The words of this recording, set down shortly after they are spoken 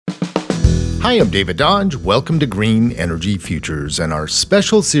Hi, I'm David Dodge. Welcome to Green Energy Futures and our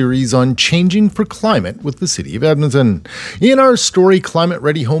special series on changing for climate with the City of Edmonton. In our story, Climate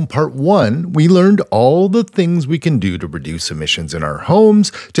Ready Home Part 1, we learned all the things we can do to reduce emissions in our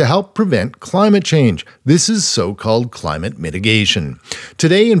homes to help prevent climate change. This is so-called climate mitigation.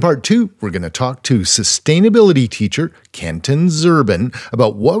 Today, in Part 2, we're going to talk to sustainability teacher Kenton Zerbin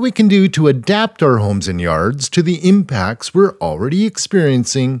about what we can do to adapt our homes and yards to the impacts we're already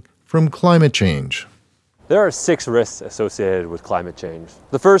experiencing from climate change. There are 6 risks associated with climate change.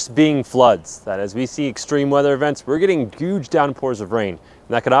 The first being floods, that as we see extreme weather events, we're getting huge downpours of rain. And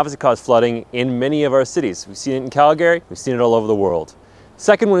that can obviously cause flooding in many of our cities. We've seen it in Calgary, we've seen it all over the world.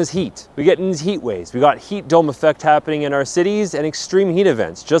 Second one is heat. We get these heat waves. We got heat dome effect happening in our cities and extreme heat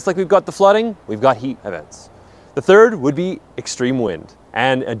events. Just like we've got the flooding, we've got heat events. The third would be extreme wind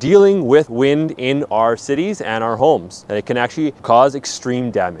and dealing with wind in our cities and our homes. And it can actually cause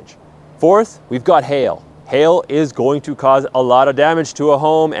extreme damage. Fourth, we've got hail. Hail is going to cause a lot of damage to a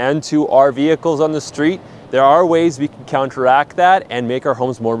home and to our vehicles on the street. There are ways we can counteract that and make our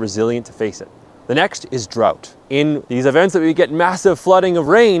homes more resilient to face it. The next is drought. In these events that we get massive flooding of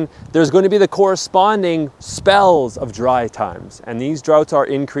rain, there's going to be the corresponding spells of dry times, and these droughts are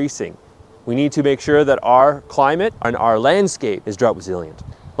increasing. We need to make sure that our climate and our landscape is drought resilient.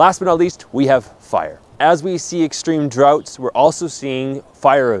 Last but not least, we have fire. As we see extreme droughts, we're also seeing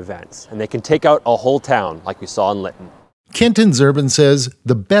fire events, and they can take out a whole town like we saw in Lytton. Kenton Zerbin says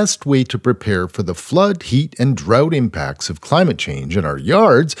the best way to prepare for the flood, heat, and drought impacts of climate change in our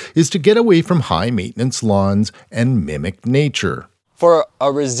yards is to get away from high-maintenance lawns and mimic nature. For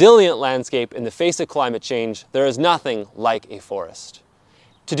a resilient landscape in the face of climate change, there is nothing like a forest.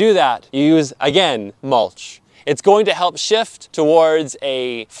 To do that, you use, again, mulch. It's going to help shift towards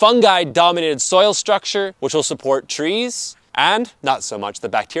a fungi-dominated soil structure, which will support trees and, not so much, the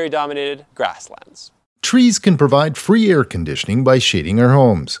bacteria-dominated grasslands. Trees can provide free air conditioning by shading our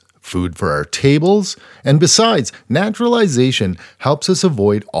homes, food for our tables, and besides, naturalization helps us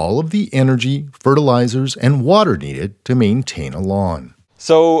avoid all of the energy, fertilizers, and water needed to maintain a lawn.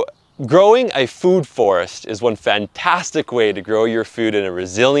 So, growing a food forest is one fantastic way to grow your food in a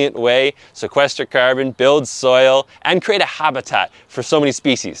resilient way, sequester carbon, build soil, and create a habitat for so many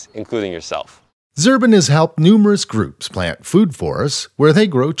species, including yourself. Zerbin has helped numerous groups plant food forests where they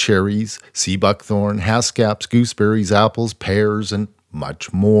grow cherries, sea buckthorn, haskaps, gooseberries, apples, pears, and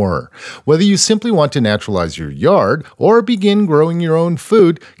much more. Whether you simply want to naturalize your yard or begin growing your own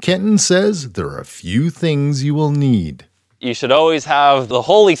food, Kenton says there are a few things you will need. You should always have the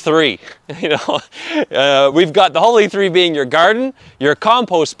holy 3. We've got the holy 3 being your garden, your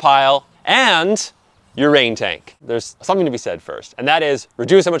compost pile, and your rain tank. There's something to be said first, and that is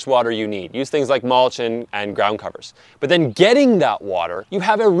reduce how much water you need. Use things like mulch and ground covers. But then getting that water, you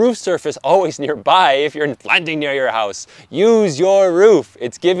have a roof surface always nearby if you're planting near your house. Use your roof.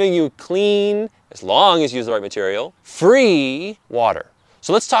 It's giving you clean, as long as you use the right material, free water.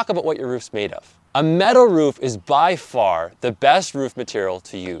 So let's talk about what your roof's made of. A metal roof is by far the best roof material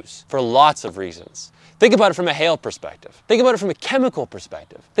to use for lots of reasons. Think about it from a hail perspective. Think about it from a chemical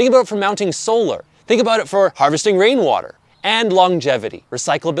perspective. Think about it from mounting solar. Think about it for harvesting rainwater and longevity,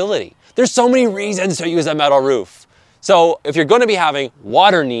 recyclability. There's so many reasons to use a metal roof. So if you're going to be having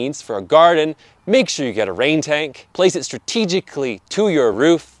water needs for a garden, make sure you get a rain tank, place it strategically to your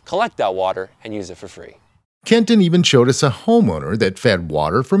roof, collect that water, and use it for free. Kenton even showed us a homeowner that fed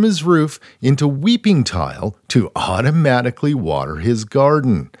water from his roof into weeping tile to automatically water his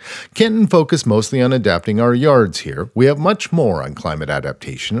garden. Kenton focused mostly on adapting our yards here. We have much more on climate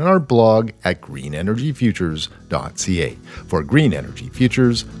adaptation in our blog at GreenEnergyFutures.ca. For Green Energy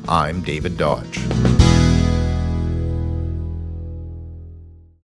Futures, I'm David Dodge.